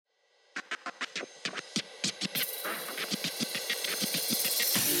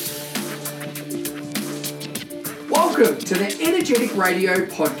Welcome to the Energetic Radio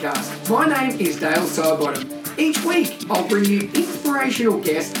Podcast. My name is Dale Sidebottom. Each week, I'll bring you inspirational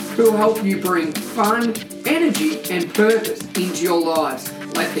guests who will help you bring fun, energy, and purpose into your lives.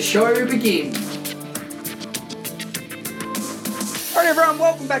 Let the show begin. All right, everyone,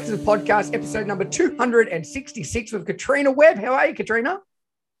 welcome back to the podcast, episode number 266 with Katrina Webb. How are you, Katrina?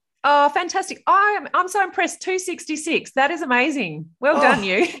 Oh, fantastic. I'm so impressed. 266. That is amazing. Well done,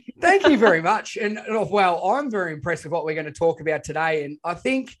 you. Thank you very much. And well, I'm very impressed with what we're going to talk about today. And I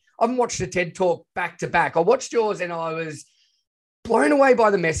think I've watched the TED Talk back to back. I watched yours and I was blown away by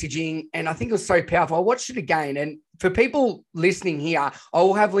the messaging. And I think it was so powerful. I watched it again. And for people listening here, I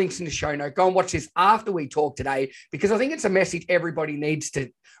will have links in the show note. Go and watch this after we talk today, because I think it's a message everybody needs to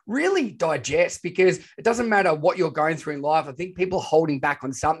really digest, because it doesn't matter what you're going through in life. I think people are holding back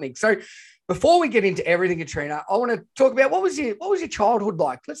on something. So before we get into everything, Katrina, I want to talk about what was your childhood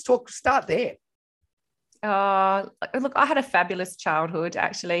like? Let's start there. Look, I had a fabulous childhood,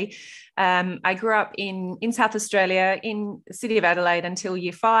 actually. I grew up in South Australia, in the city of Adelaide until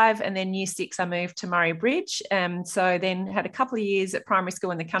year 5, and then year 6, I moved to Murray Bridge. So then had a couple of years at primary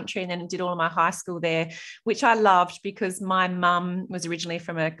school in the country, and then did all of my high school there, which I loved because my mum was originally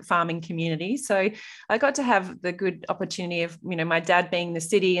from a farming community. So I got to have the good opportunity of, my dad being in the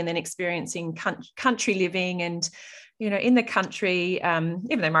city and then experiencing country living and, in the country, even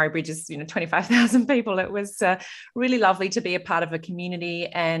though Murray Bridge is, 25,000 people, it was really lovely to be a part of a community.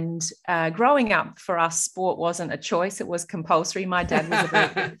 And growing up for us, sport wasn't a choice. It was compulsory. My dad was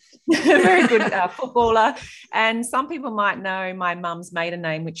a very good footballer. And some people might know my mum's maiden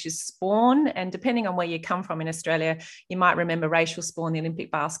name, which is Spawn. And depending on where you come from in Australia, you might remember Rachel Spawn, the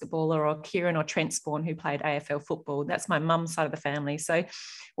Olympic basketballer, or Kieran or Trent Spawn, who played AFL football. That's my mum's side of the family. So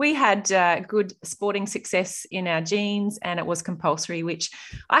we had good sporting success in our genes, and it was compulsory, which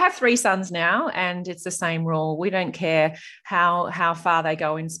I have 3 sons now, and it's the same rule. We don't care how far they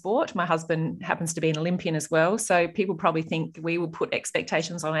go in sport. My husband happens to be an Olympian as well, so people probably think we will put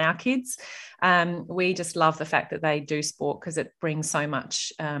expectations on our kids. We just love the fact that they do sport because it brings so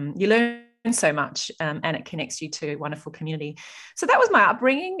much. You learn so much, and it connects you to a wonderful community. So that was my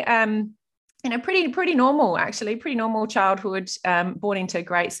upbringing. Pretty normal, actually, pretty normal childhood, born into a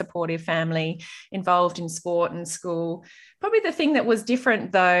great supportive family, involved in sport and school. Probably the thing that was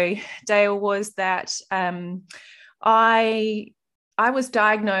different, though, Dale, was that I was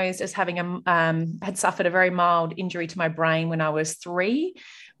diagnosed as having had suffered a very mild injury to my brain when I was 3,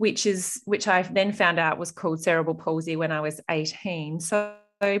 which I then found out was called cerebral palsy when I was 18.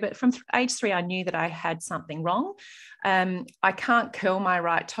 But from age 3, I knew that I had something wrong. I can't curl my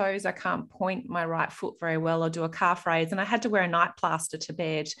right toes. I can't point my right foot very well or do a calf raise. And I had to wear a night plaster to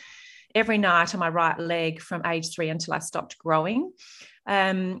bed every night on my right leg from age 3 until I stopped growing.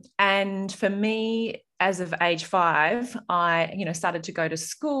 And for me, as of age 5, I, started to go to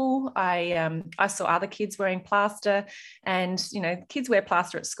school. I saw other kids wearing plaster, and, kids wear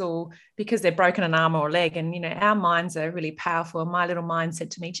plaster at school because they're broken an arm or a leg. And, our minds are really powerful. And my little mind said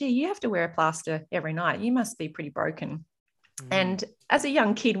to me, gee, you have to wear a plaster every night. You must be pretty broken. And as a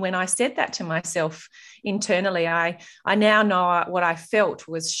young kid, when I said that to myself internally, I now know what I felt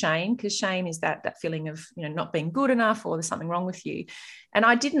was shame, because shame is that feeling of, not being good enough, or there's something wrong with you. And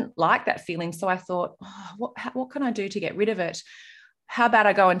I didn't like that feeling. So I thought, what can I do to get rid of it? How about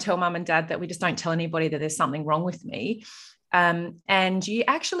I go and tell mum and dad that we just don't tell anybody that there's something wrong with me? And you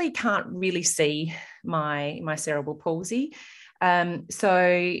actually can't really see my cerebral palsy.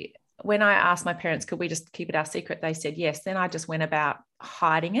 So when I asked my parents, could we just keep it our secret? They said yes. Then I just went about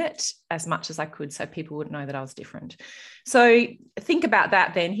hiding it as much as I could so people wouldn't know that I was different. So think about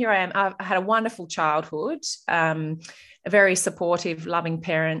that then. Here I am. I had a wonderful childhood, a very supportive, loving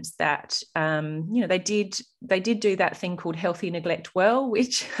parents that, they did do that thing called healthy neglect well,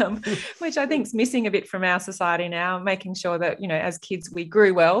 which I think is missing a bit from our society now, making sure that, as kids, we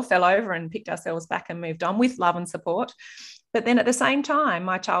grew well, fell over and picked ourselves back and moved on with love and support. But then at the same time,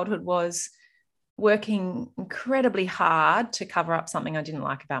 my childhood was working incredibly hard to cover up something I didn't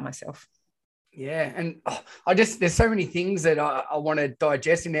like about myself. Yeah. And there's so many things that I want to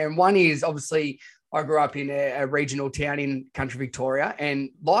digest in there. And one is, obviously, I grew up in a regional town in country Victoria,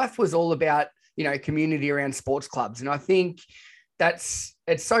 and life was all about, community around sports clubs. And I think it's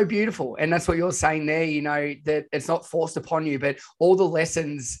so beautiful. And that's what you're saying there, that it's not forced upon you, but all the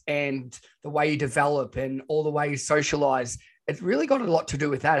lessons and the way you develop and all the way you socialize, it's really got a lot to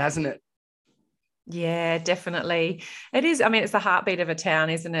do with that, hasn't it? Yeah, definitely. It is. I mean, it's the heartbeat of a town,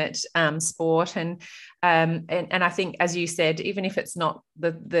 isn't it? Sport. And I think, as you said, even if it's not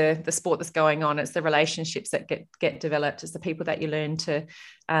the sport that's going on, it's the relationships that get developed. It's the people that you learn to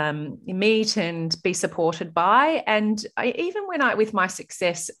meet and be supported by. And even with my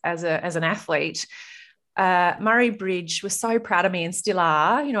success as an athlete, Murray Bridge was so proud of me and still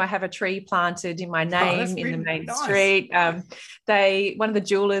are. I have a tree planted in my name in the main street. One of the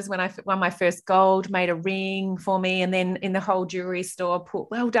jewelers, when I won my first gold, made a ring for me, and then in the whole jewelry store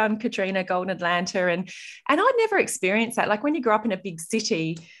put "Well done, Katrina, Golden Atlanta," and I'd never experienced that. Like when you grow up in a big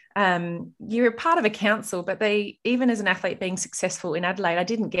city, you're a part of a council, but even as an athlete being successful in Adelaide, I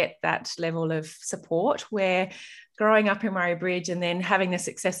didn't get that level of support. Where growing up in Murray Bridge and then having the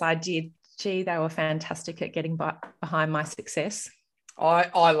success I did, gee, they were fantastic at getting behind my success.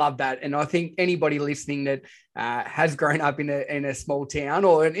 I love that. And I think anybody listening that has grown up in a small town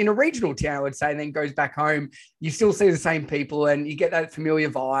or in a regional town, I would say, and then goes back home, you still see the same people and you get that familiar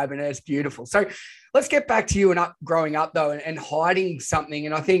vibe, and it's beautiful. So let's get back to you and growing up, though, and hiding something.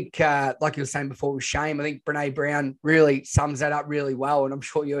 And I think, like you were saying before with shame, I think Brene Brown really sums that up really well. And I'm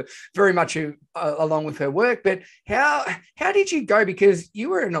sure you're very much along with her work. But how did you go? Because you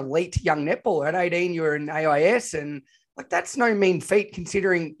were an elite young netballer. At 18, you were in AIS, and like that's no mean feat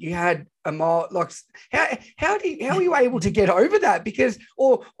considering you had a mile. Like how were you able to get over that? Because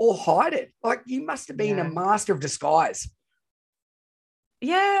or hide it? Like you must have been a master of disguise.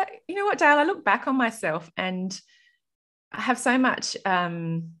 Yeah, you know what, Dale? I look back on myself and I have so much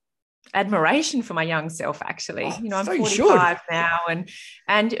admiration for my young self. Actually, I'm 45 now, and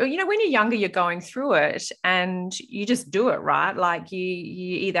when you're younger, you're going through it and you just do it, right? Like you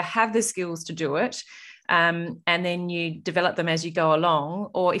either have the skills to do it. And then you develop them as you go along,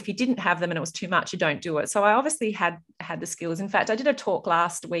 or if you didn't have them and it was too much, you don't do it. So I obviously had the skills. In fact, I did a talk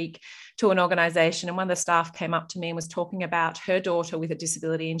last week to an organisation, and one of the staff came up to me and was talking about her daughter with a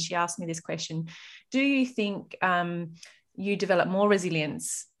disability, and she asked me this question: do you think you develop more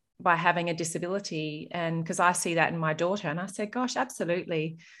resilience by having a disability? And because I see that in my daughter, and I said, gosh,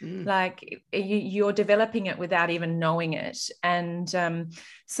 absolutely. Like you're developing it without even knowing it. And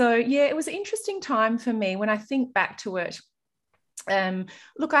so yeah, it was an interesting time for me when I think back to it.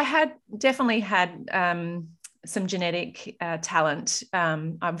 Look, I definitely had some genetic talent.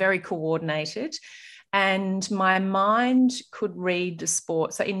 I'm very coordinated, and my mind could read the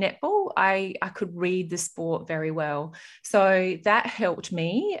sport. So in netball, I could read the sport very well. So that helped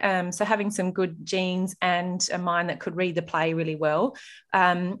me. So having some good genes and a mind that could read the play really well,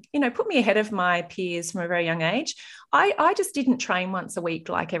 put me ahead of my peers from a very young age. I just didn't train once a week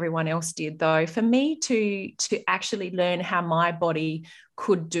like everyone else did, though. For me to actually learn how my body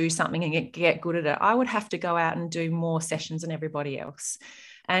could do something and get good at it, I would have to go out and do more sessions than everybody else.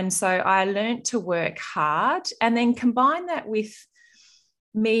 And so I learned to work hard, and then combine that with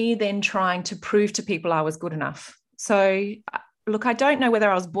me then trying to prove to people I was good enough. So look, I don't know whether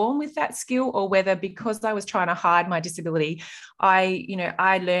I was born with that skill or whether because I was trying to hide my disability,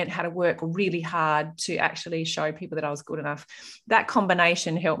 I learned how to work really hard to actually show people that I was good enough. That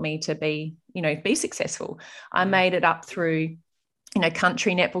combination helped me to be successful. I made it up through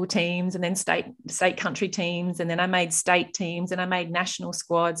country netball teams, and then state country teams. And then I made state teams, and I made national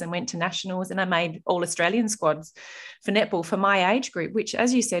squads and went to nationals, and I made all Australian squads for netball for my age group, which,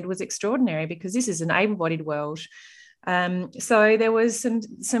 as you said, was extraordinary because this is an able-bodied world. So there was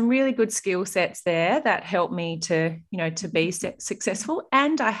some really good skill sets there that helped me to be successful.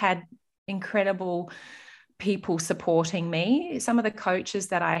 And I had incredible people supporting me. Some of the coaches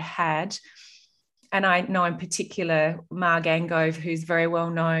that I had, and I know in particular Mar Gangove, who's very well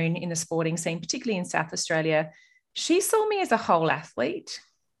known in the sporting scene, particularly in South Australia, she saw me as a whole athlete.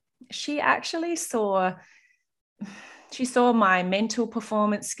 She actually saw my mental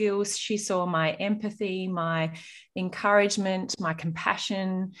performance skills. She saw my empathy, my encouragement, my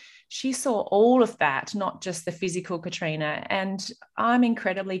compassion. She saw all of that, not just the physical Katrina. And I'm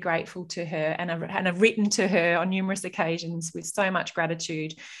incredibly grateful to her, and I've written to her on numerous occasions with so much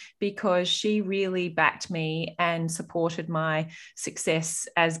gratitude, because she really backed me and supported my success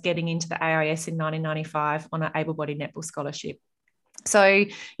as getting into the AIS in 1995 on an able-bodied netball scholarship. So,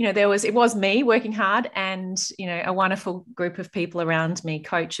 it was me working hard and, a wonderful group of people around me,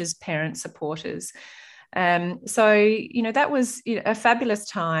 coaches, parents, supporters. That was a fabulous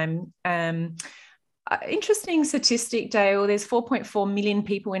time. Interesting statistic, Dale, there's 4.4 million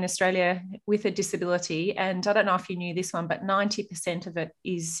people in Australia with a disability. And I don't know if you knew this one, but 90% of it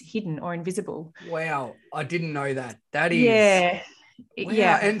is hidden or invisible. Wow. I didn't know that. That is. Yeah. Wow.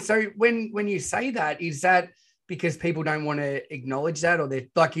 Yeah. And so when you say that, is that because people don't want to acknowledge that, or they're,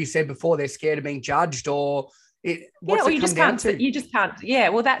 like you said before, they're scared of being judged, or what's it come down to? You just can't. Yeah,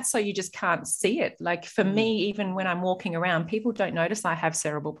 well, that's so you just can't see it. Like for me, even when I'm walking around, people don't notice I have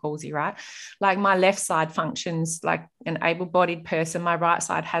cerebral palsy, right? Like my left side functions like an able-bodied person. My right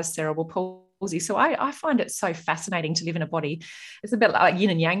side has cerebral palsy. So I find it so fascinating to live in a body. It's a bit like yin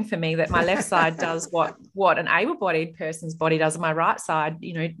and yang for me, that my left side does what an able-bodied person's body does, and my right side,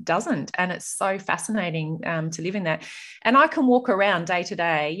 doesn't. And it's so fascinating to live in that. And I can walk around day to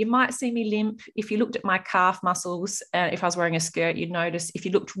day. You might see me limp. If you looked at my calf muscles, if I was wearing a skirt, you'd notice, if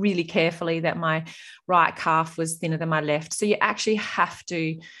you looked really carefully, that my right calf was thinner than my left. So you actually have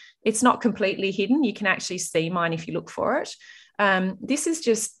to, it's not completely hidden. You can actually see mine if you look for it. This is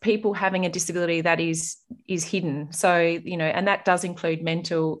just people having a disability that is hidden. So, and that does include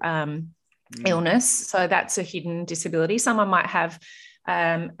mental illness. So that's a hidden disability. Someone might have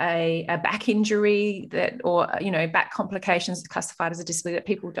a back injury or back complications classified as a disability that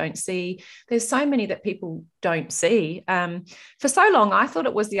people don't see. There's so many that people don't see. For so long, I thought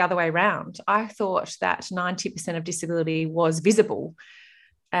it was the other way around. I thought that 90% of disability was visible.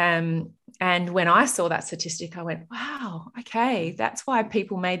 And when I saw that statistic, I went, wow, okay, that's why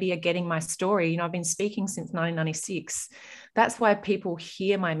people maybe are getting my story. I've been speaking since 1996. That's why people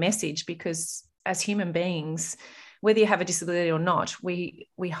hear my message, because as human beings, whether you have a disability or not, we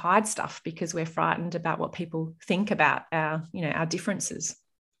hide stuff because we're frightened about what people think about our differences.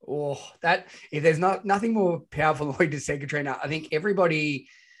 Oh, if there's nothing more powerful than what you just said, Katrina. I think everybody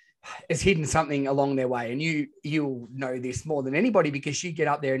has hidden something along their way, and you'll know this more than anybody, because you get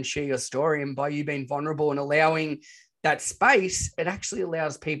up there and share your story, and by you being vulnerable and allowing that space, it actually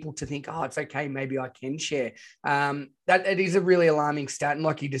allows people to think, oh, it's okay, maybe I can share. That it is a really alarming stat, and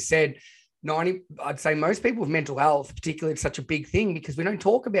like you just said, I'd say most people with mental health, particularly, it's such a big thing because we don't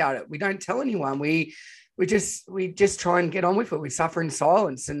talk about it. We don't tell anyone. We just try and get on with it. We suffer in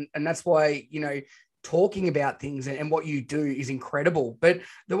silence, and that's why talking about things and what you do is incredible. But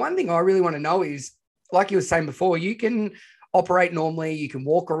the one thing I really want to know is, like you were saying before, you can operate normally, you can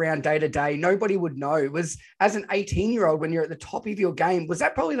walk around day to day. Nobody would know. As an 18-year-old, when you're at the top of your game, was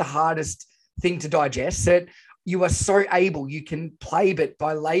that probably the hardest thing to digest, that you are so able, you can play, but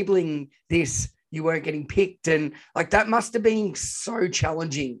by labeling this, you weren't getting picked? And like, that must have been so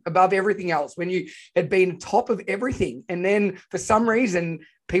challenging above everything else, when you had been top of everything. And then for some reason,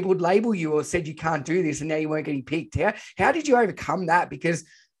 people would label you or said you can't do this, and now you weren't getting picked. How did you overcome that? Because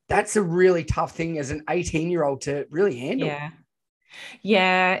that's a really tough thing as an 18-year-old to really handle.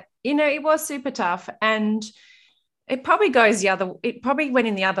 Yeah. It was super tough. And it probably went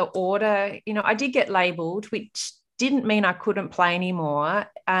in the other order. I did get labeled, which didn't mean I couldn't play anymore.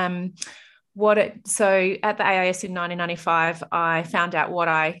 So at the AIS in 1995, I found out what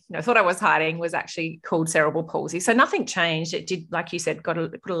I thought I was hiding was actually called cerebral palsy. So nothing changed. It did, like you said, put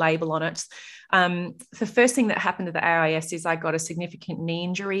a label on it. The first thing that happened at the AIS is I got a significant knee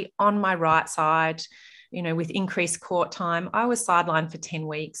injury on my right side. With increased court time. I was sidelined for 10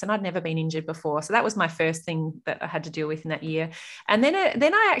 weeks and I'd never been injured before. So that was my first thing that I had to deal with in that year. And then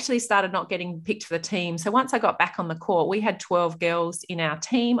I actually started not getting picked for the team. So once I got back on the court, we had 12 girls in our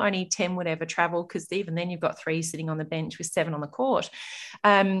team. Only 10 would ever travel, because even then you've got 3 sitting on the bench with 7 on the court.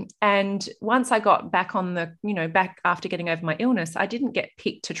 And once I got back back after getting over my illness, I didn't get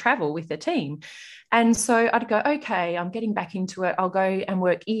picked to travel with the team. And so I'd go, okay, I'm getting back into it. I'll go and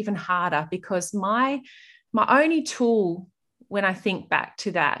work even harder, because my only tool, when I think back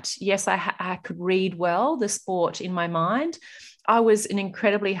to that, yes, I could read well the sport in my mind. I was an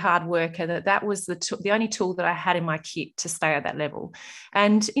incredibly hard worker. That was the only tool that I had in my kit to stay at that level.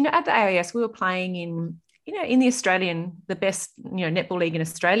 And, at the AIS, we were playing in the best, netball league in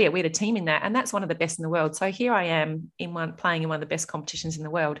Australia. We had a team in that, and that's one of the best in the world. So here I am playing in one of the best competitions in the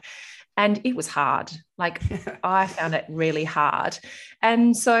world. And it was hard. Like, I found it really hard.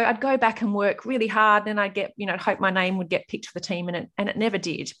 And so I'd go back and work really hard, and I'd get, hope my name would get picked for the team, and it never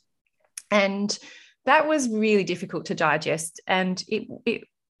did. And that was really difficult to digest. And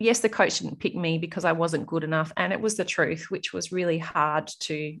yes, the coach didn't pick me because I wasn't good enough. And it was the truth, which was really hard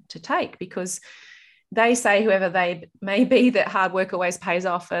to take, because they say, whoever they may be, that hard work always pays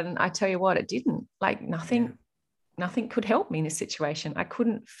off. And I tell you what, it didn't. Like, nothing could help me in this situation. I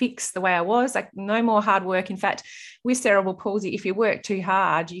couldn't fix the way I was. Like, no more hard work. In fact, with cerebral palsy, if you work too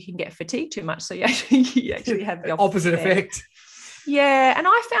hard, you can get fatigued too much. So you actually have the opposite effect. Yeah. And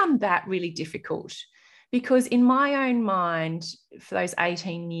I found that really difficult, because in my own mind, for those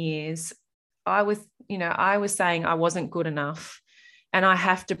 18 years, I was saying I wasn't good enough, and I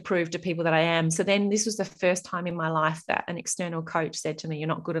have to prove to people that I am. So then this was the first time in my life that an external coach said to me, "You're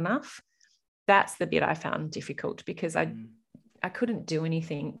not good enough." that's the bit I found difficult, because I couldn't do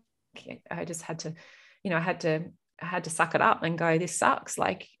anything. I just had to, I had to suck it up and go, this sucks.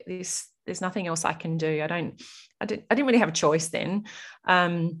 Like this, there's nothing else I can do. I didn't really have a choice then.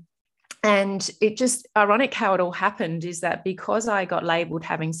 And it just ironic how it all happened is that because I got labelled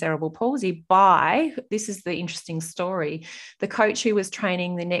having cerebral palsy by, this is the interesting story, the coach who was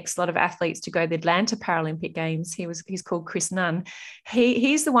training the next lot of athletes to go to the Atlanta Paralympic Games, he's called Chris Nunn.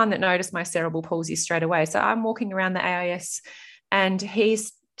 He's the one that noticed my cerebral palsy straight away. So I'm walking around the AIS and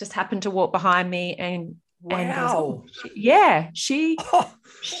he's just happened to walk behind me and wow.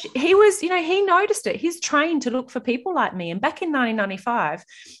 He was, he noticed it. He's trained to look for people like me. And back in 1995,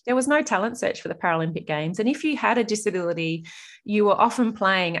 there was no talent search for the Paralympic Games. And if you had a disability, you were often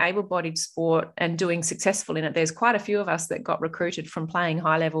playing able-bodied sport and doing successful in it. There's quite a few of us that got recruited from playing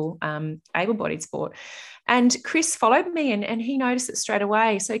high-level able-bodied sport. And Chris followed me and he noticed it straight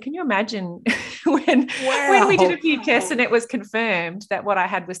away. So can you imagine when we did a few tests and it was confirmed that what I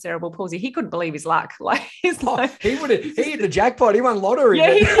had was cerebral palsy, he couldn't believe his luck. He hit the jackpot. He won lottery.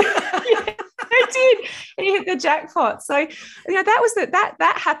 Yeah, he did. He hit the jackpot. So,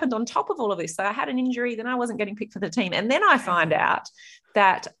 that happened on top of all of this. So I had an injury, then I wasn't getting picked for the team. And then I find out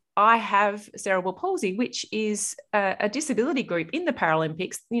that I have cerebral palsy, which is a disability group in the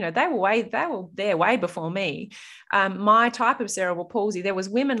Paralympics. They were there way before me. My type of cerebral palsy, there was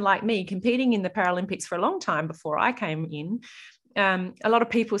women like me competing in the Paralympics for a long time before I came in. A lot of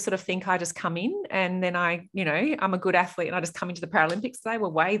people sort of think I just come in and then I'm a good athlete and I just come into the Paralympics. They were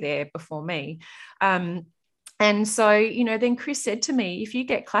way there before me. And so, then Chris said to me, if you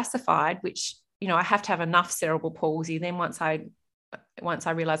get classified, which, I have to have enough cerebral palsy, then once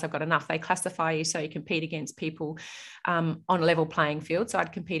I realized I've got enough, they classify you so you compete against people on a level playing field. So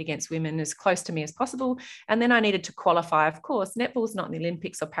I'd compete against women as close to me as possible. And then I needed to qualify. Of course, netball's not in the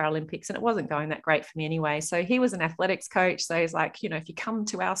Olympics or Paralympics, and it wasn't going that great for me anyway. So he was an athletics coach. So he's like, if you come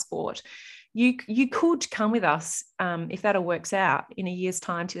to our sport, you could come with us if that all works out in a year's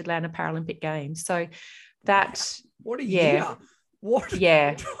time to the Atlanta Paralympic Games. So that... What a year. What?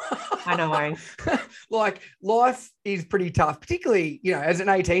 Yeah, I know. Like life is pretty tough, particularly, as an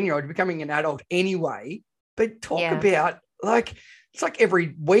 18-year-old becoming an adult anyway. But talk about it's like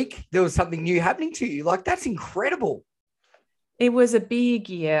every week there was something new happening to you. Like that's incredible. It was a big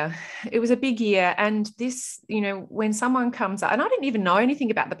year. And this, when someone comes up, and I didn't even know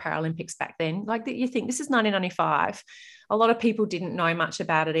anything about the Paralympics back then. Like you think this is 1995. A lot of people didn't know much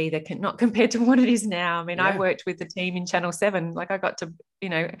about it either, not compared to what it is now. I mean, I worked with the team in Channel 7. Like I got to,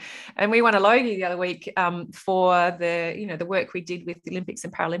 and we won a Logie the other week for the work we did with the Olympics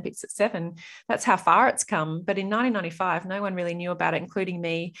and Paralympics at 7. That's how far it's come. But in 1995, no one really knew about it, including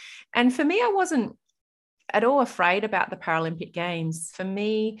me. And for me, I wasn't at all afraid about the Paralympic Games. For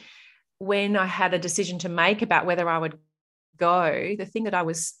me, when I had a decision to make about whether I would go, the thing that I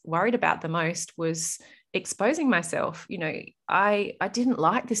was worried about the most was exposing myself. I didn't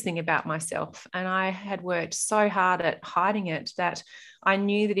like this thing about myself, and I had worked so hard at hiding it that I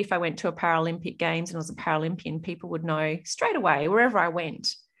knew that if I went to a Paralympic Games and was a Paralympian, people would know straight away wherever I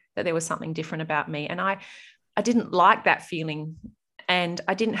went that there was something different about me. And I didn't like that feeling, and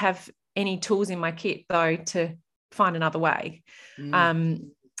I didn't have any tools in my kit though to find another way.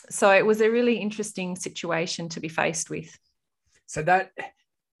 So it was a really interesting situation to be faced with. So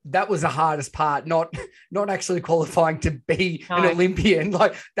that was the hardest part, not actually qualifying to be an Olympian.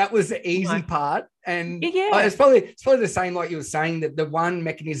 Like that was the easy part. And it's probably the same, like you were saying, that the one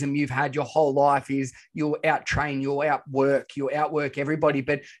mechanism you've had your whole life is you'll out-train, you'll outwork everybody.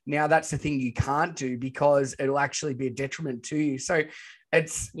 But now that's the thing you can't do because it'll actually be a detriment to you. So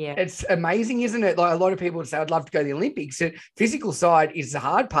it's amazing, isn't it? Like a lot of people would say, I'd love to go to the Olympics. The physical side is the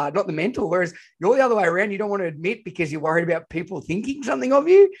hard part, not the mental. Whereas you're the other way around. You don't want to admit because you're worried about people thinking something of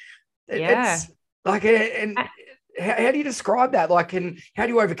you. It's like, and how do you describe that? Like, and how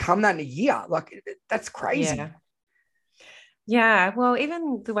do you overcome that in a year? Like, that's crazy. Yeah. Well,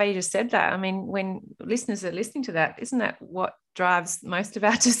 even the way you just said that, I mean, when listeners are listening to that, isn't that what drives most of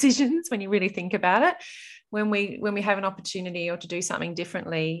our decisions when you really think about it? When we have an opportunity or to do something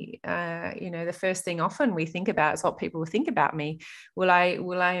differently, the first thing often we think about is what people will think about me. Will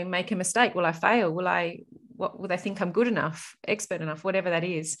I make a mistake? Will I fail? Will they think I'm good enough, expert enough, whatever that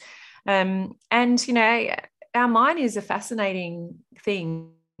is? And our mind is a fascinating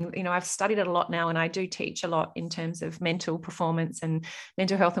thing. I've studied it a lot now, and I do teach a lot in terms of mental performance and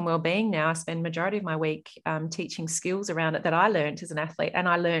mental health and well-being now. I spend majority of my week teaching skills around it that I learned as an athlete, and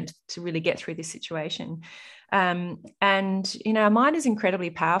I learned to really get through this situation. Our mind is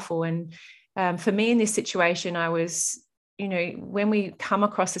incredibly powerful. And for me in this situation, I was you know, when we come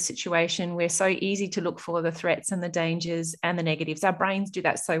across a situation, we're so easy to look for the threats and the dangers and the negatives. Our brains do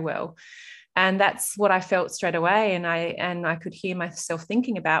that so well. And that's what I felt straight away. And I could hear myself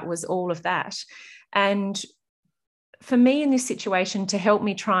thinking about was all of that. And for me in this situation, to help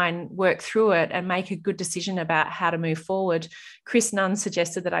me try and work through it and make a good decision about how to move forward, Chris Nunn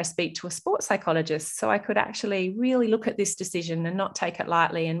suggested that I speak to a sports psychologist so I could actually really look at this decision and not take it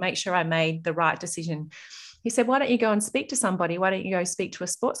lightly and make sure I made the right decision. He said, why don't you go and speak to somebody? Why don't you go speak to a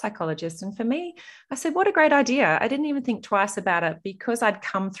sports psychologist? And for me, I said, what a great idea. I didn't even think twice about it because I'd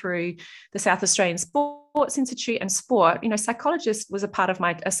come through the South Australian Sports Institute and sport. You know, a psychologist was part of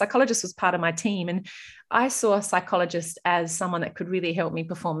my team. And I saw a psychologist as someone that could really help me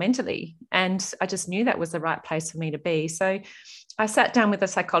perform mentally. And I just knew that was the right place for me to be. So I sat down with a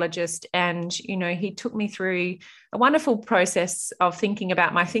psychologist and, you know, he took me through a wonderful process of thinking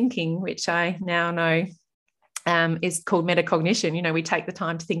about my thinking, which I now know is called metacognition. You know, we take the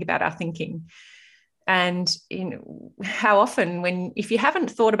time to think about our thinking. And you know, how often if you haven't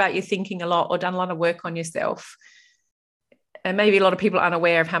thought about your thinking a lot or done a lot of work on yourself, and maybe a lot of people are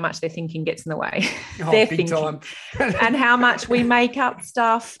unaware of how much their thinking gets in the way. Their big thinking time. And how much we make up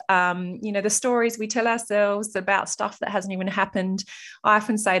stuff. You know, the stories we tell ourselves about stuff that hasn't even happened. I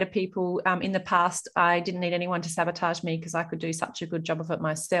often say to people, in the past, I didn't need anyone to sabotage me because I could do such a good job of it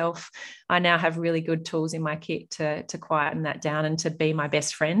myself. I now have really good tools in my kit to quieten that down and to be my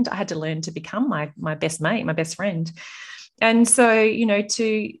best friend. I had to learn to become my best mate, my best friend. And so, you know,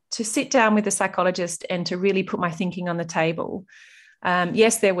 to sit down with a psychologist and to really put my thinking on the table.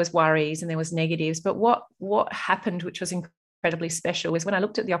 Yes, there was worries and there was negatives, but what happened, which was incredibly special, was when I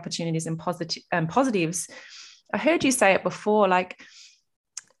looked at the opportunities and positives. I heard you say it before, like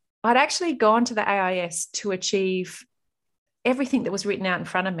I'd actually gone to the AIS to achieve everything that was written out in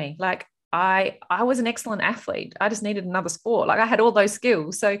front of me. Like I was an excellent athlete. I just needed another sport. Like I had all those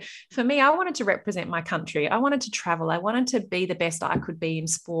skills. So for me, I wanted to represent my country. I wanted to travel. I wanted to be the best I could be in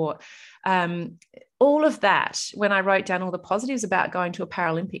sport. All of that, when I wrote down all the positives about going to a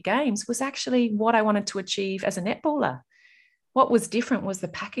Paralympic Games, was actually what I wanted to achieve as a netballer. What was different was the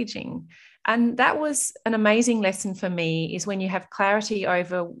packaging. And that was an amazing lesson for me, is when you have clarity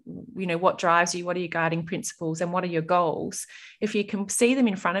over, you know, what drives you, what are your guiding principles and what are your goals? If you can see them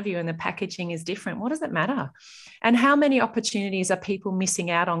in front of you and the packaging is different, what does it matter? And how many opportunities are people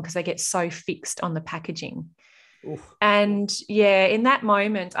missing out on because they get so fixed on the packaging? Oof. And yeah, in that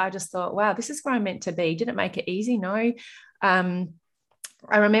moment, I just thought, wow, this is where I'm meant to be. Did it make it easy? No. I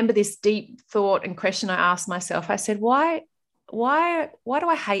remember this deep thought and question I asked myself. I said, why do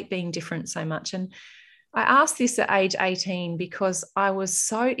I hate being different so much? And I asked this at age 18 because I was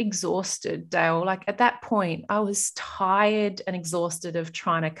so exhausted, Dale. Like at that point, I was tired and exhausted of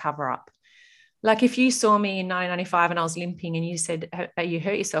trying to cover up. Like if you saw me in 1995 and I was limping and you said, you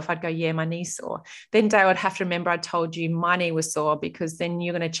hurt yourself, I'd go, yeah, my knee's sore. Then Dale would have to remember I told you my knee was sore, because then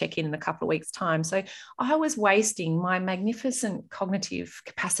you're going to check in a couple of weeks' time. So I was wasting my magnificent cognitive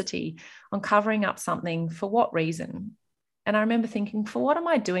capacity on covering up something. For what reason? And I remember thinking, for what am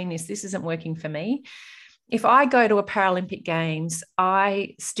I doing this? This isn't working for me. If I go to a Paralympic Games,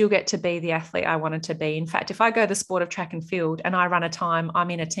 I still get to be the athlete I wanted to be. In fact, if I go to the sport of track and field and I run a time, I'm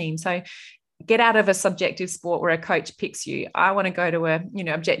in a team. So get out of a subjective sport where a coach picks you. I want to go to a, you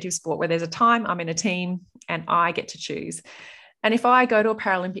know, objective sport where there's a time, I'm in a team, and I get to choose. And if I go to a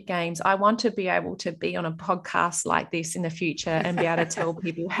Paralympic Games, I want to be able to be on a podcast like this in the future and be able to tell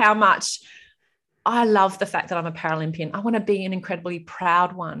people how much I love the fact that I'm a Paralympian. I want to be an incredibly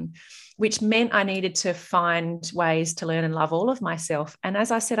proud one, which meant I needed to find ways to learn and love all of myself. And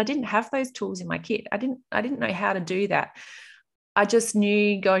as I said, I didn't have those tools in my kit. I didn't know how to do that. I just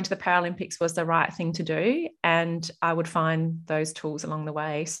knew going to the Paralympics was the right thing to do, and I would find those tools along the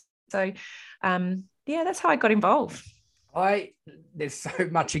way. So, yeah, that's how I got involved. There's so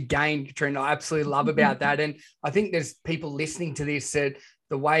much again, Katrina, I absolutely love about that. And I think there's people listening to this that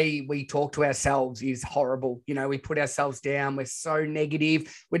the way we talk to ourselves is horrible. You know, we put ourselves down. We're so negative.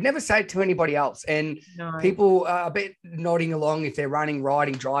 We'd never say it to anybody else. And people are a bit nodding along if they're running,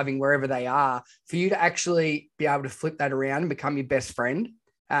 riding, driving, wherever they are. For you to actually be able to flip that around and become your best friend,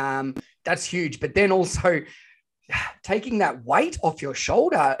 that's huge. But then also taking that weight off your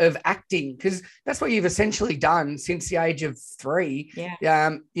shoulder of acting, because that's what you've essentially done since the age of 3,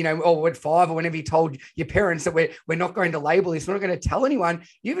 you know, or at 5, or whenever you told your parents that we're not going to label this, we're not going to tell anyone.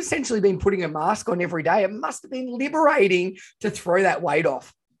 You've essentially been putting a mask on every day. It must have been liberating to throw that weight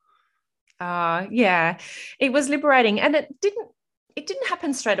off. Yeah, it was liberating, and it didn't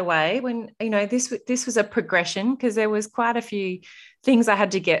happen straight away. When, you know, this was a progression, because there was quite a few things I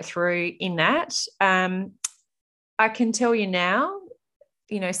had to get through in that. I can tell you now,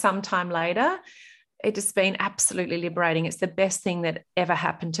 sometime later, it has been absolutely liberating. It's the best thing that ever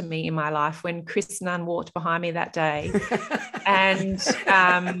happened to me in my life when Chris Nunn walked behind me that day. And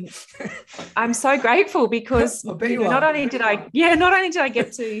I'm so grateful because not only did I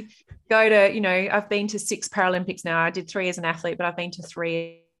get to go to, I've been to 6 Paralympics now. I did 3 as an athlete, but I've been to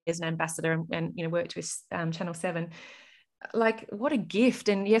 3 as an ambassador and worked with Channel 7. Like, what a gift.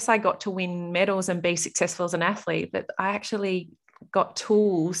 And yes, I got to win medals and be successful as an athlete, but I actually got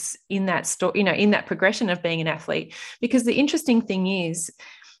tools in that in that progression of being an athlete. Because the interesting thing is,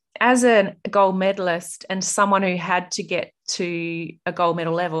 as a gold medalist and someone who had to get to a gold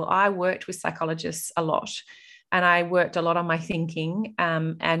medal level, I worked with psychologists a lot. And I worked a lot on my thinking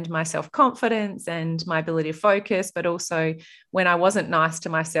and my self-confidence and my ability to focus, but also when I wasn't nice to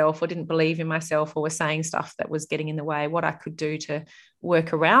myself or didn't believe in myself or was saying stuff that was getting in the way, what I could do to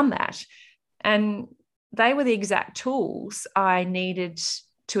work around that. And they were the exact tools I needed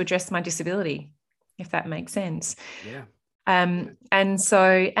to address my disability, if that makes sense. Yeah.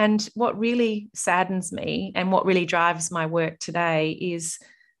 And what really saddens me and what really drives my work today is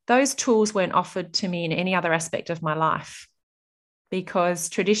those tools weren't offered to me in any other aspect of my life, because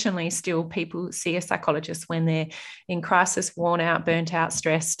traditionally still people see a psychologist when they're in crisis, worn out, burnt out,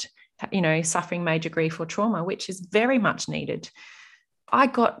 stressed, suffering major grief or trauma, which is very much needed. I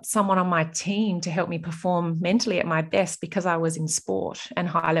got someone on my team to help me perform mentally at my best because I was in sport and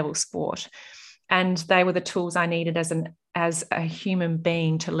high level sport. And they were the tools I needed as a human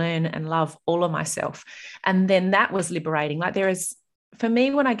being to learn and love all of myself. And then that was liberating. Like, for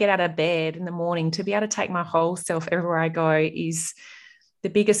me, when I get out of bed in the morning, to be able to take my whole self everywhere I go is the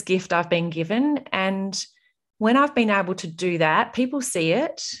biggest gift I've been given. And when I've been able to do that, people see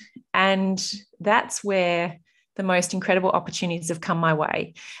it. And that's where the most incredible opportunities have come my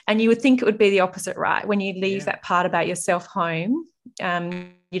way. And you would think it would be the opposite, right? When you leave that part about yourself home,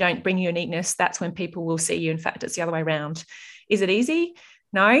 you don't bring uniqueness, that's when people will see you. In fact, it's the other way around. Is it easy?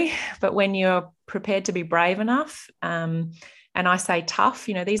 No. But when you're prepared to be brave enough, and I say tough,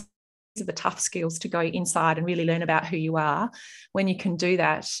 these are the tough skills to go inside and really learn about who you are. When you can do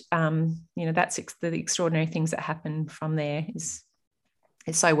that, that's the extraordinary things that happen from there. It's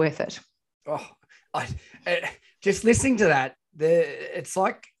so worth it. Oh, just listening to that, it's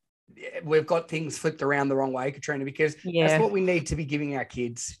like we've got things flipped around the wrong way, Katrina, because that's what we need to be giving our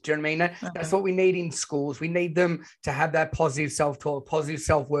kids. Do you know what I mean? That's what we need in schools. We need them to have that positive self-talk, positive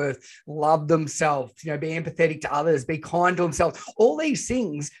self-worth, love themselves, be empathetic to others, be kind to themselves. All these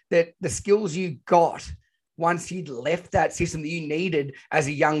things that the skills you got once you'd left that system that you needed as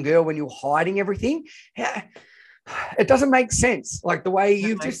a young girl when you were hiding everything. It doesn't make sense. Like the way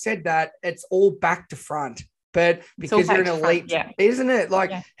you've just said that, it's all back to front. But because you're an elite, isn't it?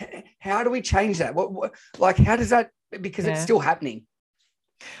 Like, how do we change that? What how does that, because it's still happening.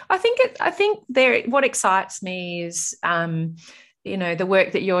 I think what excites me is, the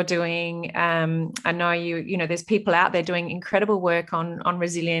work that you're doing. I know there's people out there doing incredible work on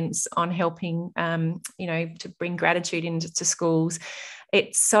resilience, on helping, to bring gratitude into schools.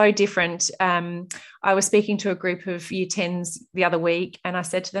 It's so different. I was speaking to a group of year 10s the other week, and I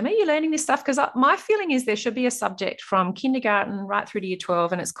said to them, are you learning this stuff? Because my feeling is there should be a subject from kindergarten right through to year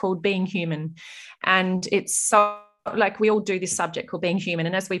 12, and it's called Being Human. And it's so, like, we all do this subject called Being Human.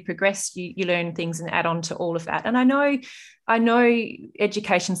 And as we progress, you learn things and add on to all of that. And I know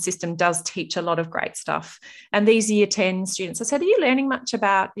education system does teach a lot of great stuff. And these year 10 students, I said, are you learning much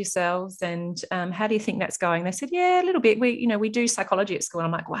about yourselves? And how do you think that's going? They said, yeah, a little bit. We do psychology at school. And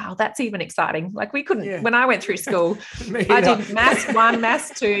I'm like, wow, that's even exciting. Like, we couldn't, when I went through school, I did maths 1,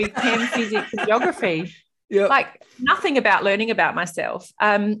 maths 2, chem, physics, and geography. Yep. Like, nothing about learning about myself.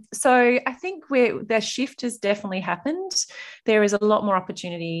 So I think the shift has definitely happened. There is a lot more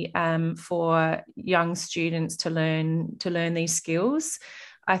opportunity for young students to learn these skills.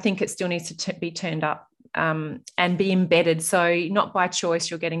 I think it still needs to be turned up and be embedded. So not by choice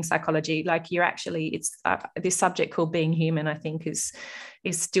you're getting psychology. Like, it's this subject called Being Human, I think is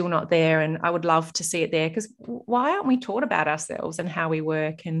still not there. And I would love to see it there, because why aren't we taught about ourselves and how we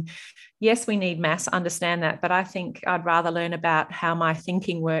work? And yes, we need maths, understand that, but I think I'd rather learn about how my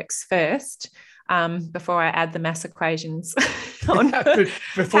thinking works first, before I add the mass equations on how to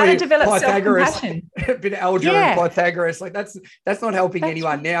develop self-compassion. A bit of algebra and Pythagoras. Like, that's not helping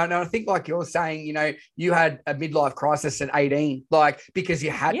anyone now. And I think, like you're saying, you had a midlife crisis at 18, like, because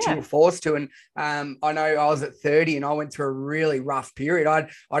you had to, you were forced to. And I know I was at 30 and I went through a really rough period. I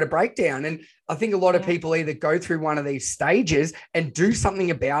had a breakdown. And I think a lot of people either go through one of these stages and do something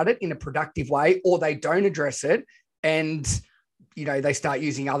about it in a productive way, or they don't address it. And they start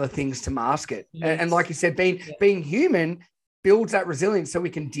using other things to mask it. Yes. And like you said, being human builds that resilience so we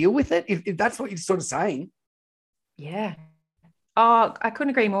can deal with it. If that's what you're sort of saying. Yeah. Oh, I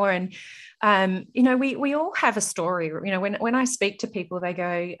couldn't agree more. And, we all have a story. When I speak to people, they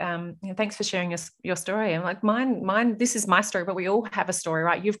go, thanks for sharing your story. I'm like, mine, this is my story, but we all have a story,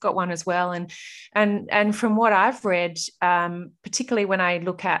 right? You've got one as well. And from what I've read, particularly when I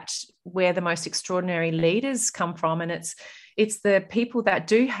look at where the most extraordinary leaders come from, and it's the people that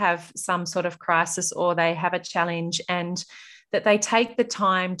do have some sort of crisis or they have a challenge, and that they take the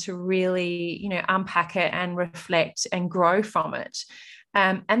time to really, unpack it and reflect and grow from it.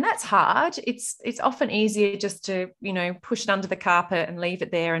 And that's hard. It's often easier just to, push it under the carpet and leave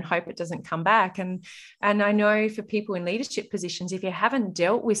it there and hope it doesn't come back. And I know for people in leadership positions, if you haven't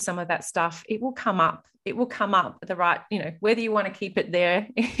dealt with some of that stuff, it will come up. It will come up at the right, whether you want to keep it there,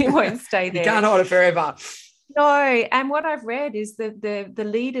 it won't stay there. You can't hold it forever. No, and what I've read is that the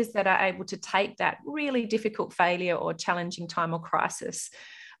leaders that are able to take that really difficult failure or challenging time or crisis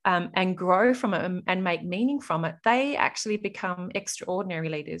and grow from it and make meaning from it, they actually become extraordinary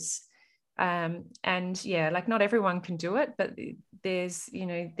leaders. And yeah, like not everyone can do it, but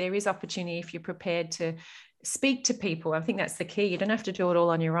there is opportunity if you're prepared to speak to people. I think that's the key. You don't have to do it all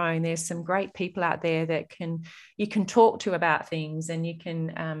on your own. There's some great people out there that you can talk to about things, and you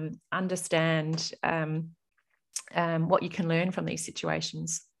can understand what you can learn from these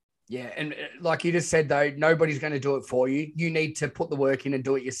situations. Yeah. And like you just said, though, nobody's going to do it for you. You need to put the work in and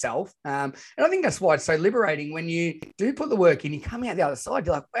do it yourself. And I think that's why it's so liberating when you do put the work in, you come out the other side,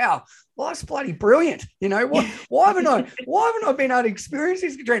 you're like, wow, life's bloody brilliant. Why haven't I been able to experience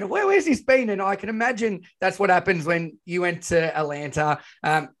this, Katrina? Where's this been? And I can imagine that's what happens when you went to Atlanta.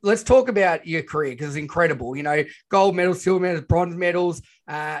 Let's talk about your career, because it's incredible. Gold medals, silver medals, bronze medals,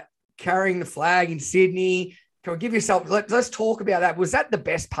 carrying the flag in Sydney. Can we give yourself, let's talk about that. Was that the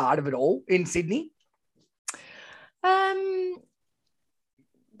best part of it all in Sydney? The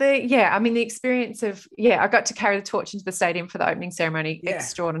experience of, I got to carry the torch into the stadium for the opening ceremony. Yeah.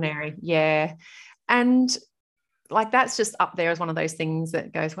 Extraordinary. Yeah. And like, that's just up there as one of those things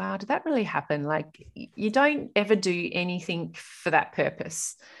that goes, wow, did that really happen? Like, you don't ever do anything for that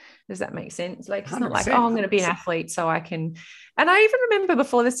purpose. Does that make sense? Like, it's not like, I'm going to be an athlete so I can. And I even remember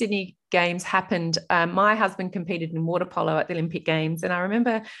before the Sydney Games happened, my husband competed in water polo at the Olympic Games. And I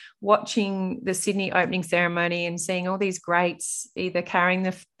remember watching the Sydney opening ceremony and seeing all these greats either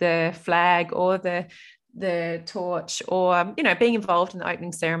carrying the flag or the torch, or, being involved in the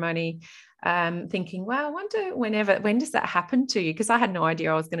opening ceremony, thinking, wow, I wonder when does that happen to you? Because I had no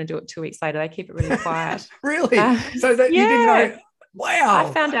idea I was going to do it 2 weeks later. They keep it really quiet. Really? So that you didn't know. Wow.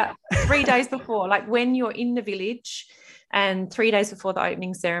 I found out 3 days before, like when you're in the village, and 3 days before the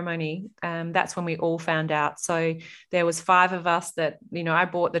opening ceremony, that's when we all found out. So there was 5 of us that, I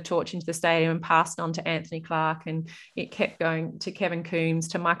brought the torch into the stadium and passed on to Anthony Clark, and it kept going to Kevin Coombs,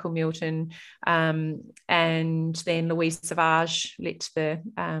 to Michael Milton, and then Louise Savage lit the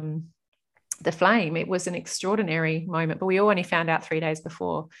flame. It was an extraordinary moment, but we all only found out 3 days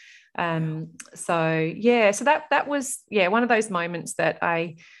before. So that was one of those moments that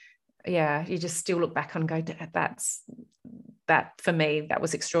you just still look back on and go, that for me, that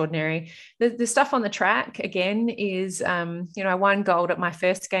was extraordinary. The stuff on the track again is, I won gold at my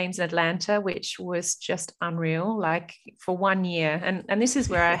first games in Atlanta, which was just unreal, like for 1 year. And this is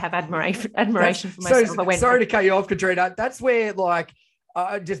where I have admiration for myself. Sorry to cut you off, Katrina. That's where it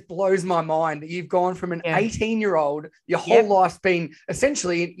just blows my mind that you've gone from an 18-year-old, your whole life's been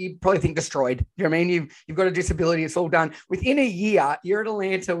essentially, you probably think, destroyed. You know what I mean? You've got a disability, it's all done. Within a year, you're at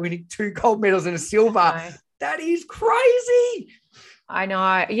Atlanta winning 2 gold medals and a silver. That is crazy. I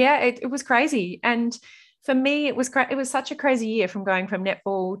know. Yeah, it was crazy. And for me, it was such a crazy year, from going from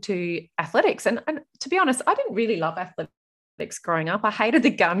netball to athletics. And to be honest, I didn't really love athletics growing up. I hated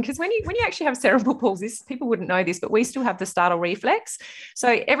the gun, because when you actually have cerebral palsy, people wouldn't know this, but we still have the startle reflex.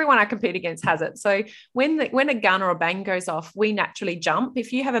 So everyone I compete against has it. So when a gun or a bang goes off, we naturally jump.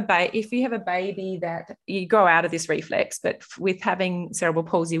 If you have a baby, that you grow out of this reflex, but with having cerebral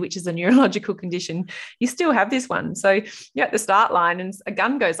palsy, which is a neurological condition, you still have this one. So you're at the start line and a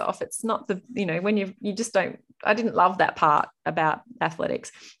gun goes off. It's not when you just don't. I didn't love that part about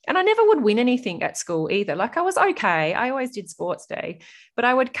athletics. And I never would win anything at school either. Like, I was okay. I always did sports day, but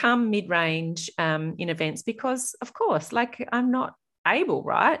I would come mid-range in events because, of course, like, I'm not able,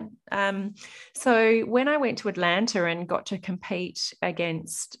 right? So when I went to Atlanta and got to compete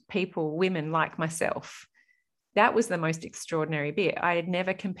against women like myself, that was the most extraordinary bit. I had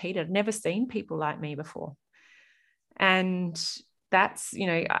never competed, never seen people like me before. And that's,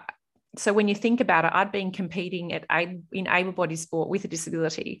 So when you think about it, I'd been competing in able-bodied sport with a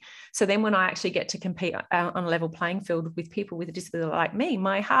disability. So then when I actually get to compete on a level playing field with people with a disability like me,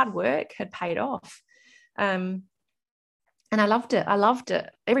 my hard work had paid off. And I loved it. I loved it.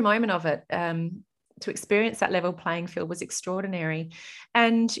 Every moment of it. To experience that level playing field was extraordinary.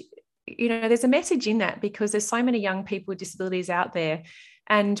 And, there's a message in that, because there's so many young people with disabilities out there.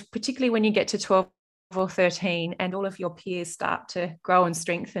 And particularly when you get to 12 or 13 and all of your peers start to grow and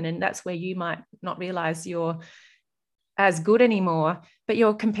strengthen, and that's where you might not realize you're as good anymore, but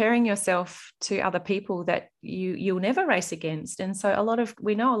you're comparing yourself to other people that you'll never race against. And so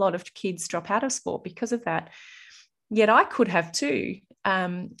we know a lot of kids drop out of sport because of that. Yet I could have too.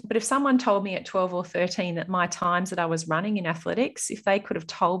 But if someone told me at 12 or 13 that my times that I was running in athletics, if they could have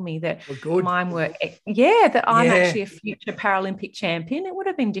told me that mine were, that I'm actually a future Paralympic champion, it would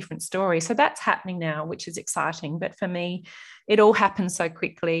have been a different story. So that's happening now, which is exciting. But for me, it all happened so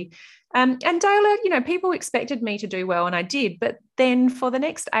quickly. And Dayla, people expected me to do well, and I did. But then for the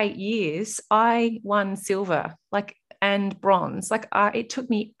next 8 years, I won silver, and bronze. It took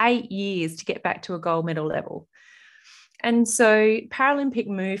me 8 years to get back to a gold medal level. And so Paralympic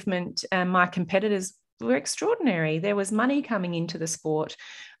movement and my competitors were extraordinary. There was money coming into the sport.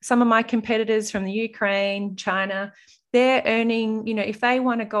 Some of my competitors from the Ukraine, China, they're earning, if they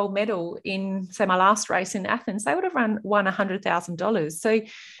won a gold medal in, say, my last race in Athens, they would have won $100,000. So,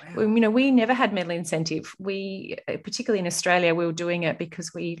 wow. We never had medal incentive. We, particularly in Australia, we were doing it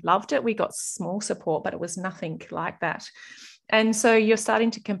because we loved it. We got small support, but it was nothing like that. And so you're starting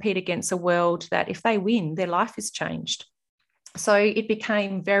to compete against a world that if they win, their life is changed. So it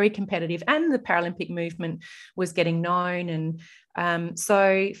became very competitive, and the Paralympic movement was getting known. And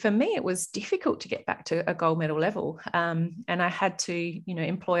so for me, it was difficult to get back to a gold medal level. And I had to,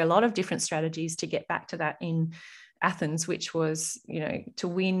 employ a lot of different strategies to get back to that in Athens, which was, to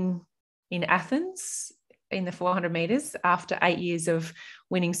win in Athens in the 400 meters after 8 years of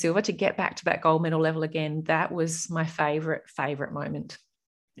winning silver, to get back to that gold medal level again. That was my favorite moment.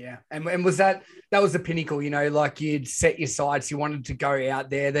 Yeah. And was that was the pinnacle, you'd set your sights, you wanted to go out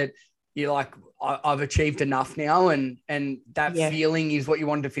there, that you're like, I've achieved enough now. And that feeling is what you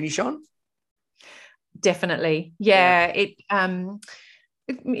wanted to finish on? Definitely. Yeah. It,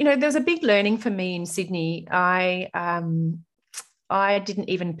 there was a big learning for me in Sydney. I didn't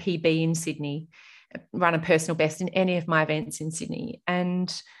even PB in Sydney, run a personal best in any of my events in Sydney.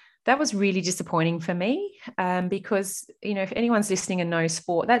 And that was really disappointing for me, because, if anyone's listening and knows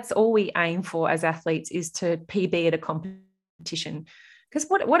sport, that's all we aim for as athletes, is to PB at a competition. Because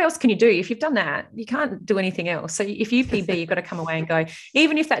what else can you do? If you've done that, you can't do anything else. So if you PB, you've got to come away and go,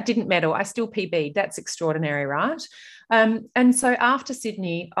 even if that didn't medal, I still PB. That's extraordinary, right? And so after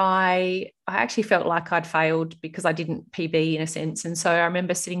Sydney, I actually felt like I'd failed because I didn't PB in a sense. And so I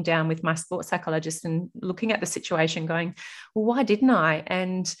remember sitting down with my sports psychologist and looking at the situation going, well, why didn't I?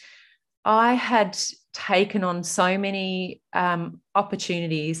 And I had taken on so many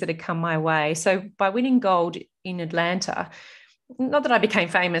opportunities that had come my way. So by winning gold in Atlanta, not that I became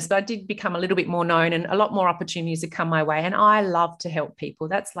famous, but I did become a little bit more known, and a lot more opportunities had come my way. And I love to help people.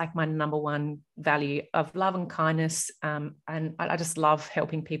 That's like my number one value, of love and kindness. And I just love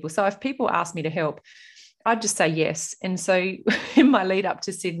helping people. So if people ask me to help, I'd just say yes. And so in my lead up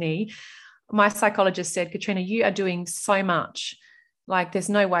to Sydney, my psychologist said, Katrina, you are doing so much. Like, there's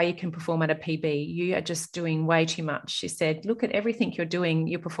no way you can perform at a PB. You are just doing way too much. She said, look at everything you're doing.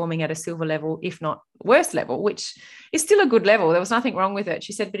 You're performing at a silver level, if not worse level, which is still a good level. There was nothing wrong with it.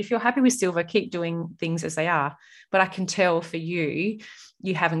 She said, but if you're happy with silver, keep doing things as they are. But I can tell for you,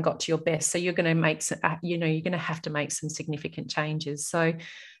 you haven't got to your best. So you're going to make, you're going to have to make some significant changes. So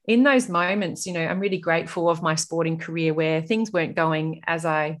in those moments, I'm really grateful of my sporting career where things weren't going as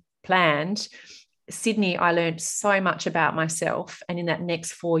I planned. Sydney, I learned so much about myself, and in that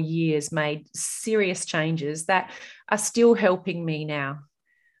next 4 years made serious changes that are still helping me now.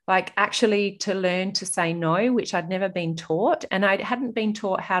 Like, actually to learn to say no, which I'd never been taught, and I hadn't been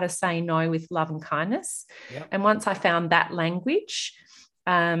taught how to say no with love and kindness. Yep. And once I found that language,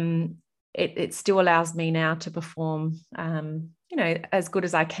 it still allows me now to perform, as good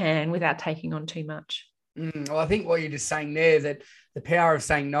as I can without taking on too much. Well, I think what you're just saying there, that the power of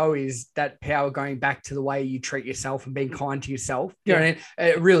saying no is that power going back to the way you treat yourself and being kind to yourself. You know what I mean?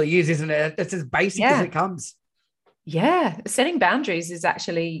 It really is, isn't it? It's as basic as it comes. Yeah. Setting boundaries is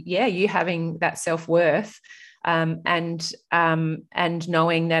actually, you having that self-worth, and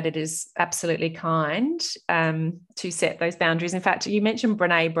knowing that it is absolutely kind to set those boundaries. In fact, you mentioned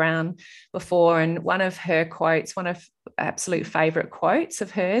Brené Brown before, and one of her quotes, one of absolute favorite quotes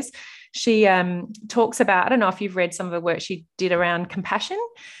of hers, she talks about, I don't know if you've read some of the work she did around compassion,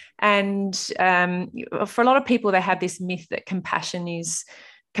 And for a lot of people, they have this myth that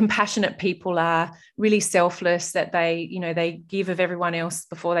compassionate people are really selfless, that they give of everyone else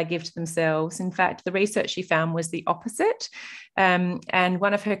before they give to themselves. In fact, the research she found was the opposite. And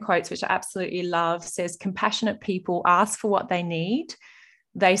one of her quotes, which I absolutely love, says, compassionate people ask for what they need.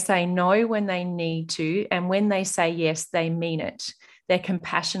 They say no when they need to. And when they say yes, they mean it. They're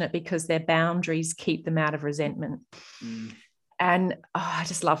compassionate because their boundaries keep them out of resentment. And I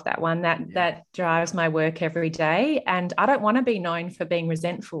just love that one. That drives my work every day. And I don't want to be known for being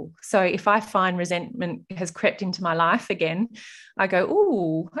resentful. So if I find resentment has crept into my life again, I go,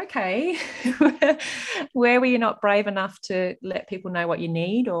 oh, okay. Where were you not brave enough to let people know what you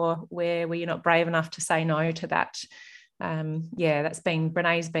need? Or where were you not brave enough to say no to that?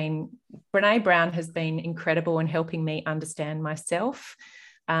 Brene Brown has been incredible in helping me understand myself.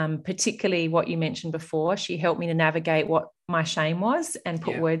 Particularly what you mentioned before. She helped me to navigate what my shame was and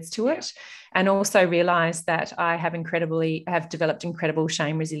put words to it, and also realize that I have developed incredible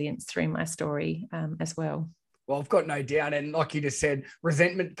shame resilience through my story as well. Well, I've got no doubt. And like you just said,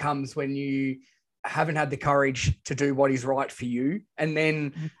 resentment comes when you haven't had the courage to do what is right for you. And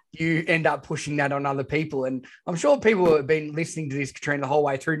then you end up pushing that on other people. And I'm sure people have been listening to this, Katrina, the whole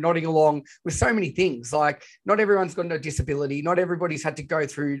way through, nodding along with so many things. Like, not everyone's got a disability. Not everybody's had to go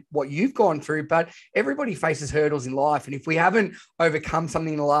through what you've gone through, but everybody faces hurdles in life. And if we haven't overcome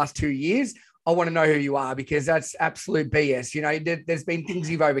something in the last 2 years, I want to know who you are, because that's absolute BS. You know, there's been things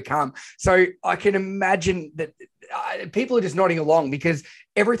you've overcome. So I can imagine that people are just nodding along, because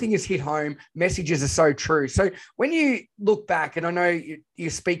everything is hit home. Messages are so true. So when you look back, and I know you're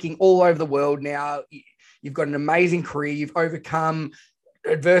speaking all over the world now, you've got an amazing career, you've overcome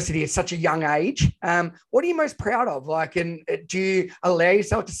adversity at such a young age. What are you most proud of? Like, and do you allow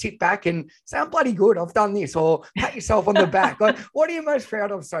yourself to sit back and say, I'm bloody good, I've done this, or pat yourself on the back? Like, what are you most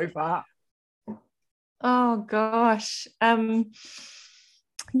proud of so far? Oh gosh.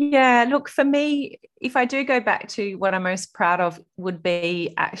 Yeah, look, for me, if I do go back to what I'm most proud of, would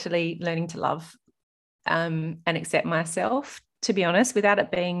be actually learning to love and accept myself, to be honest, without it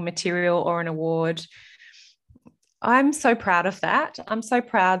being material or an award. I'm so proud of that. I'm so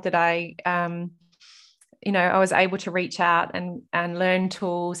proud that I was able to reach out and learn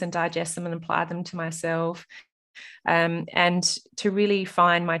tools and digest them and apply them to myself, and to really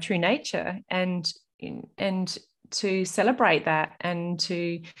find my true nature and to celebrate that, and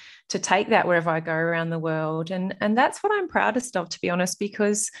to take that wherever I go around the world. And that's what I'm proudest of, to be honest,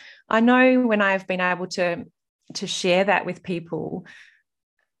 because I know when I've been able to share that with people,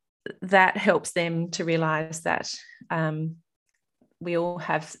 that helps them to realize that we all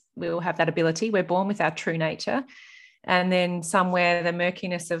have that ability. We're born with our true nature, and then somewhere the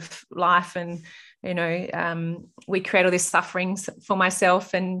murkiness of life, and we create all this suffering for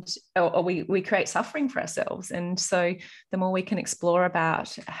myself, or we create suffering for ourselves. And so the more we can explore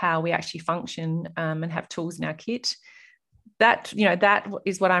about how we actually function and have tools in our kit, that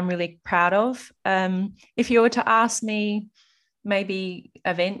is what I'm really proud of. If you were to ask me maybe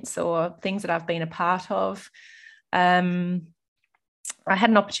events or things that I've been a part of, I had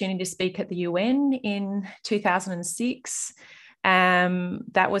an opportunity to speak at the UN in 2006.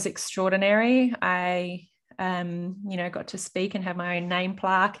 That was extraordinary. I got to speak and have my own name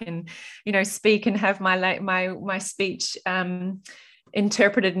plaque, and speak and have my speech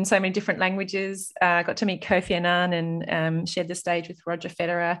interpreted in so many different languages. I got to meet Kofi Annan and shared the stage with Roger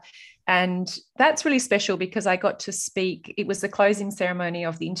Federer. And that's really special because I got to speak. It was the closing ceremony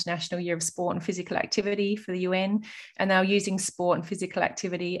of the International Year of Sport and Physical Activity for the UN. And they were using sport and physical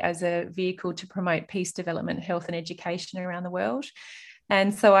activity as a vehicle to promote peace, development, health, and education around the world.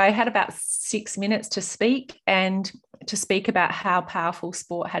 And so I had about 6 minutes to speak, and to speak about how powerful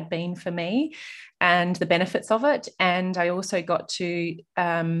sport had been for me and the benefits of it. And I also got to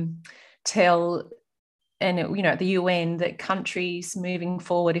tell, and at the UN, that countries moving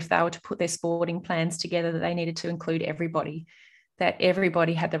forward, if they were to put their sporting plans together, that they needed to include everybody, that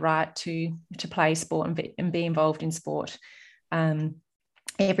everybody had the right to play sport and be involved in sport.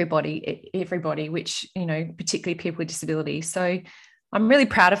 Everybody, which, particularly people with disabilities. So I'm really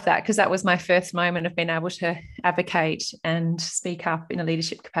proud of that, because that was my first moment of being able to advocate and speak up in a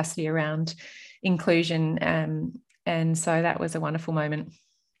leadership capacity around inclusion. And so that was a wonderful moment.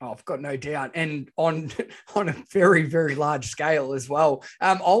 Oh, I've got no doubt. And on a very, very large scale as well.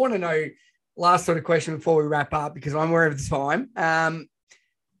 I want to know, last sort of question before we wrap up, because I'm aware of the time.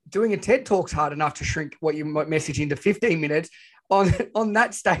 Doing a TED Talk's hard enough to shrink what you might message into 15 minutes. On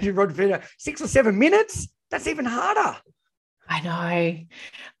that stage of Roger Federer, 6 or 7 minutes, that's even harder.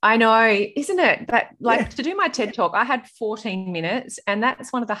 I know, isn't it? But to do my TED Talk, I had 14 minutes, and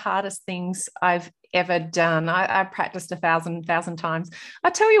that's one of the hardest things I've ever done. I practiced 1,000 times. I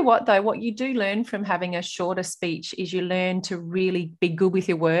tell you what, though, what you do learn from having a shorter speech is you learn to really be good with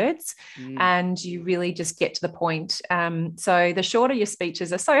your words, and you really just get to the point. So the shorter your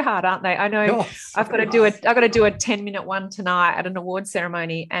speeches are so hard, aren't they? I know I've got to do a 10-minute one tonight at an award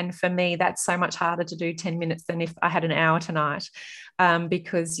ceremony, and for me, that's so much harder to do 10 minutes than if I had an hour tonight.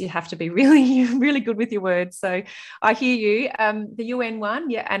 Because you have to be really, really good with your words. So I hear you. The UN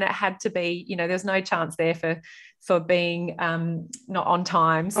one, and it had to be, there's no chance there for being not on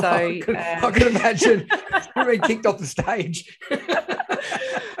time. So I could imagine being kicked off the stage.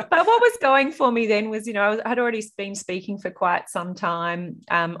 But what was going for me then was, I had already been speaking for quite some time.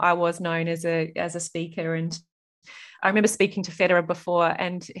 I was known as a speaker, and I remember speaking to Federer before,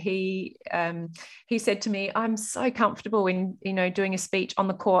 and he said to me, "I'm so comfortable in doing a speech on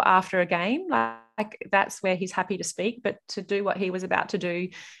the court after a game. Like that's where he's happy to speak, but to do what he was about to do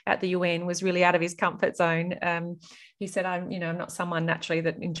at the UN was really out of his comfort zone." He said, "I'm not someone naturally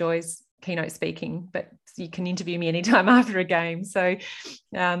that enjoys keynote speaking, but you can interview me anytime after a game." So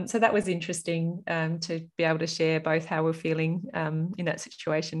that was interesting to be able to share both how we're feeling in that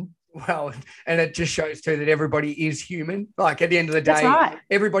situation. Well, and it just shows too that everybody is human. Like at the end of the day, right.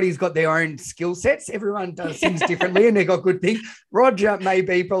 Everybody's got their own skill sets. Everyone does things differently, and they've got good things. Roger may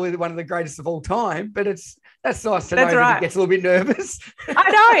be probably one of the greatest of all time, but that's nice to know that he gets a little bit nervous.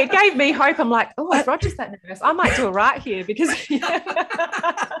 I know, it gave me hope. I'm like, if Roger's that nervous, I might do it right here because.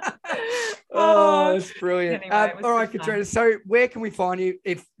 Oh, that's brilliant. Anyway, all right, Katrina. So where can we find you?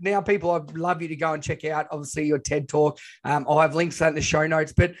 If now people, I'd love you to go and check out, obviously, your TED Talk. I'll have links to that in the show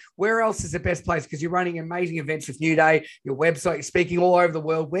notes, but where else is the best place? Because you're running amazing events with New Day, your website, you're speaking all over the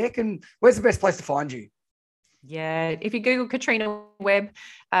world. Where's the best place to find you? Yeah, if you Google Katrina Webb,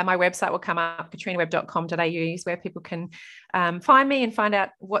 my website will come up. katrinawebb.com.au is where people can find me and find out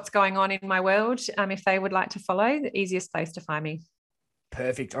what's going on in my world. If they would like to follow, the easiest place to find me.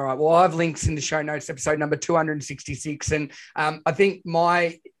 Perfect. All right. Well, I have links in the show notes, episode number 266. And I think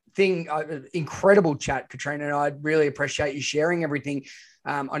my thing, incredible chat, Katrina, and I really appreciate you sharing everything.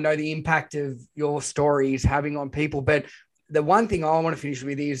 I know the impact of your story is having on people, but the one thing I want to finish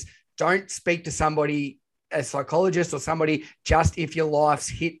with is don't speak to somebody, a psychologist or somebody, just if your life's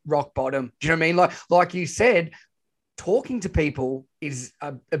hit rock bottom. Do you know what I mean? Like you said, talking to people is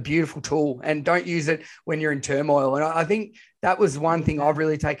a beautiful tool, and don't use it when you're in turmoil. And I think that was one thing I've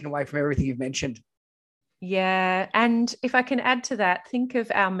really taken away from everything you've mentioned. Yeah. And if I can add to that, think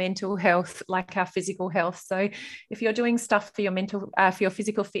of our mental health like our physical health. So if you're doing stuff for your for your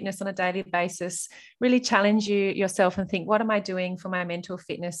physical fitness on a daily basis, really challenge yourself and think, what am I doing for my mental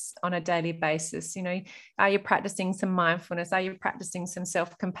fitness on a daily basis? Are you practicing some mindfulness? Are you practicing some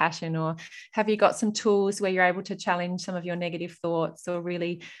self-compassion? Or have you got some tools where you're able to challenge some of your negative thoughts or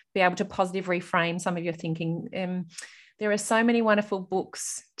really be able to positive reframe some of your thinking? There are so many wonderful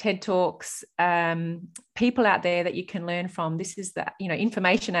books, TED Talks, people out there that you can learn from. This is the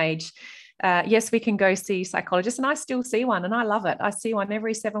information age. Yes, we can go see psychologists, and I still see one, and I love it. I see one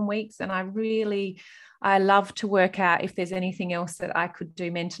every 7 weeks, and I love to work out if there's anything else that I could do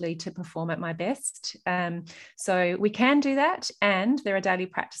mentally to perform at my best. So we can do that, and there are daily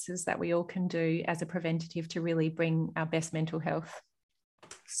practices that we all can do as a preventative to really bring our best mental health.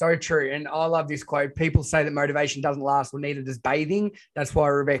 So true. And I love this quote. People say that motivation doesn't last, well, neither does bathing. That's why I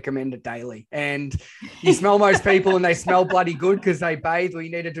recommend it daily. And you smell most people and they smell bloody good because they bathe. Well,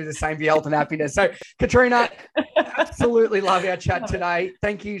 you need to do the same for your health and happiness. So, Katrina, absolutely love our chat today.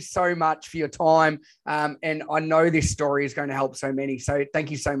 Thank you so much for your time. And I know this story is going to help so many. So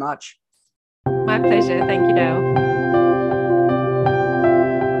thank you so much. My pleasure. Thank you, Dale.